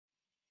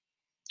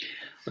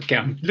Okay,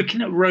 I'm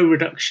looking at row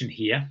reduction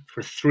here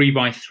for a 3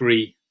 by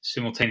 3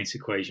 simultaneous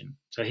equation.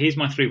 So here's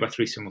my 3 by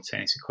 3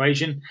 simultaneous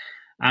equation.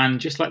 And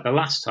just like the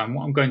last time,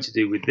 what I'm going to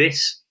do with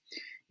this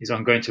is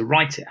I'm going to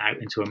write it out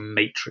into a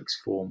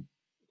matrix form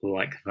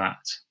like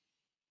that.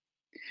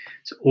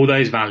 So all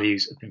those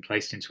values have been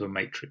placed into a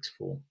matrix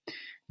form.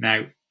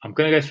 Now, I'm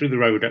going to go through the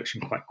row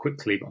reduction quite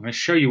quickly, but I'm going to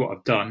show you what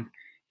I've done.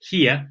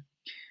 Here,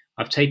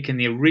 I've taken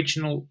the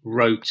original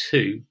row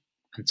 2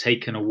 and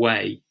taken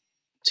away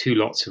 2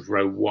 lots of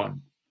row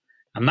 1.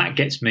 And that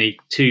gets me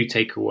 2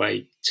 take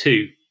away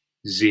 2,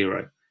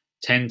 0,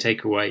 10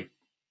 take away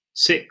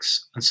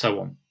 6, and so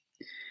on.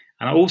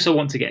 And I also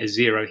want to get a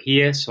 0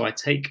 here, so I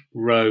take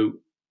row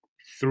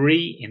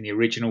 3 in the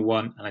original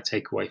one and I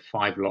take away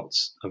 5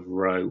 lots of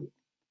row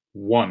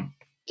 1.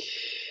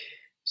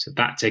 So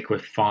that take away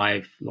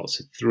 5 lots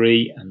of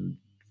 3, and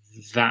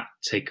that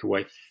take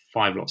away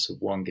 5 lots of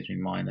 1 gives me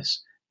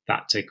minus.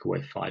 That take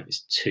away 5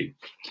 is 2.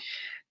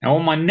 Now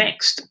on my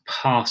next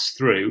pass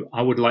through,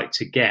 I would like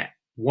to get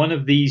one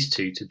of these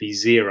two to be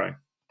 0.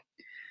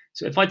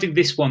 So if I do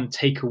this one,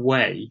 take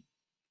away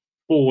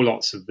 4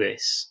 lots of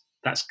this,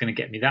 that's going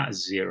to get me that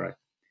as 0.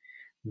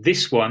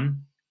 This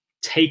one,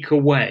 take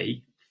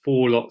away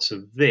 4 lots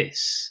of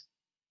this.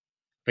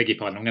 Beg your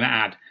pardon, I'm going to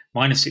add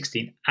minus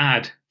 16,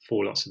 add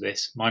 4 lots of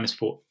this, minus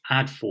 4,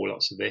 add 4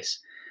 lots of this,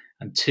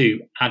 and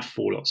 2, add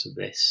 4 lots of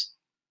this.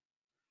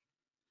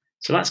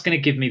 So that's going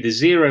to give me the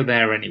 0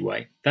 there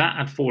anyway. That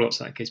add 4 lots,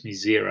 that gives me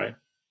 0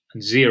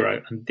 and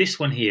 0. And this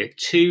one here,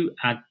 2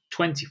 add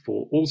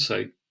 24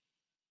 also,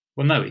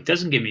 well no, it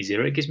doesn't give me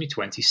 0, it gives me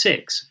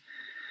 26.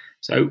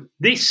 So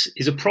this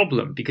is a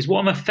problem because what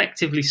I'm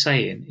effectively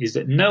saying is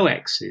that no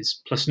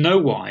x's plus no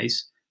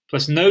y's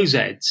plus no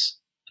z's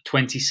are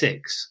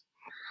 26.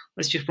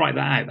 Let's just write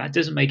that out. That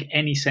doesn't make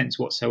any sense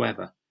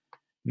whatsoever.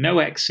 No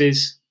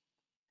x's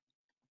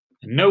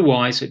and no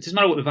y, so it doesn't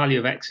matter what the value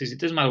of x is, it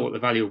doesn't matter what the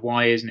value of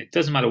y is, and it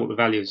doesn't matter what the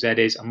value of z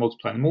is. I'm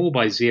multiplying them all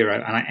by 0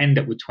 and I end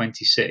up with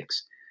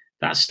 26.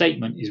 That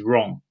statement is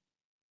wrong.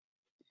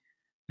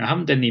 Now, I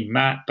haven't done any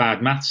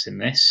bad maths in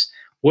this.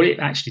 What it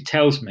actually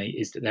tells me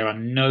is that there are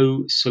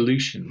no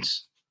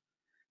solutions.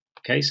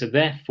 Okay, so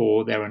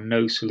therefore there are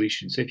no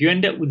solutions. So if you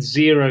end up with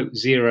 0,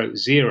 0,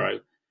 0,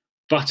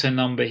 but a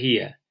number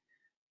here,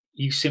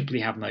 you simply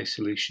have no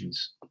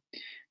solutions.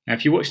 Now,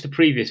 if you watch the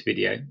previous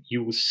video,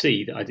 you will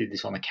see that I did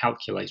this on a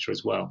calculator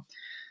as well.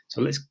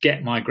 So let's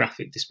get my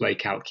graphic display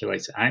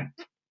calculator out.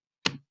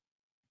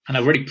 And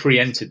I've already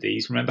pre-entered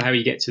these. Remember how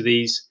you get to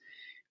these?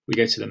 We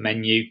go to the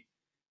menu,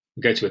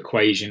 we go to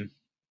equation,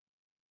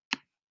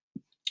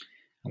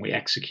 and we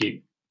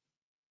execute.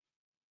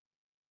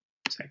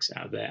 Let's exit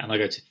out of there. And I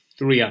go to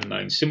 3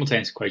 unknowns,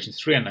 simultaneous equations,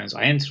 3 unknowns.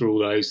 I enter all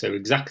those. They're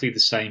exactly the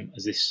same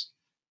as this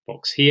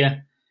box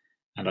here.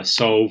 And I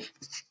solve,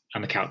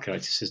 and the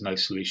calculator says no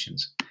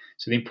solutions.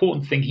 So the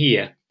important thing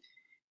here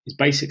is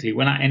basically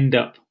when I end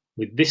up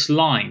with this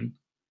line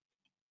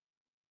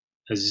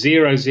as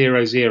 0,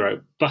 0,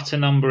 0, but a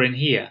number in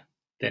here,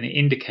 then it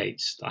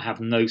indicates that I have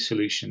no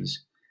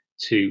solutions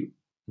to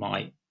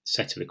my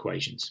set of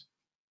equations.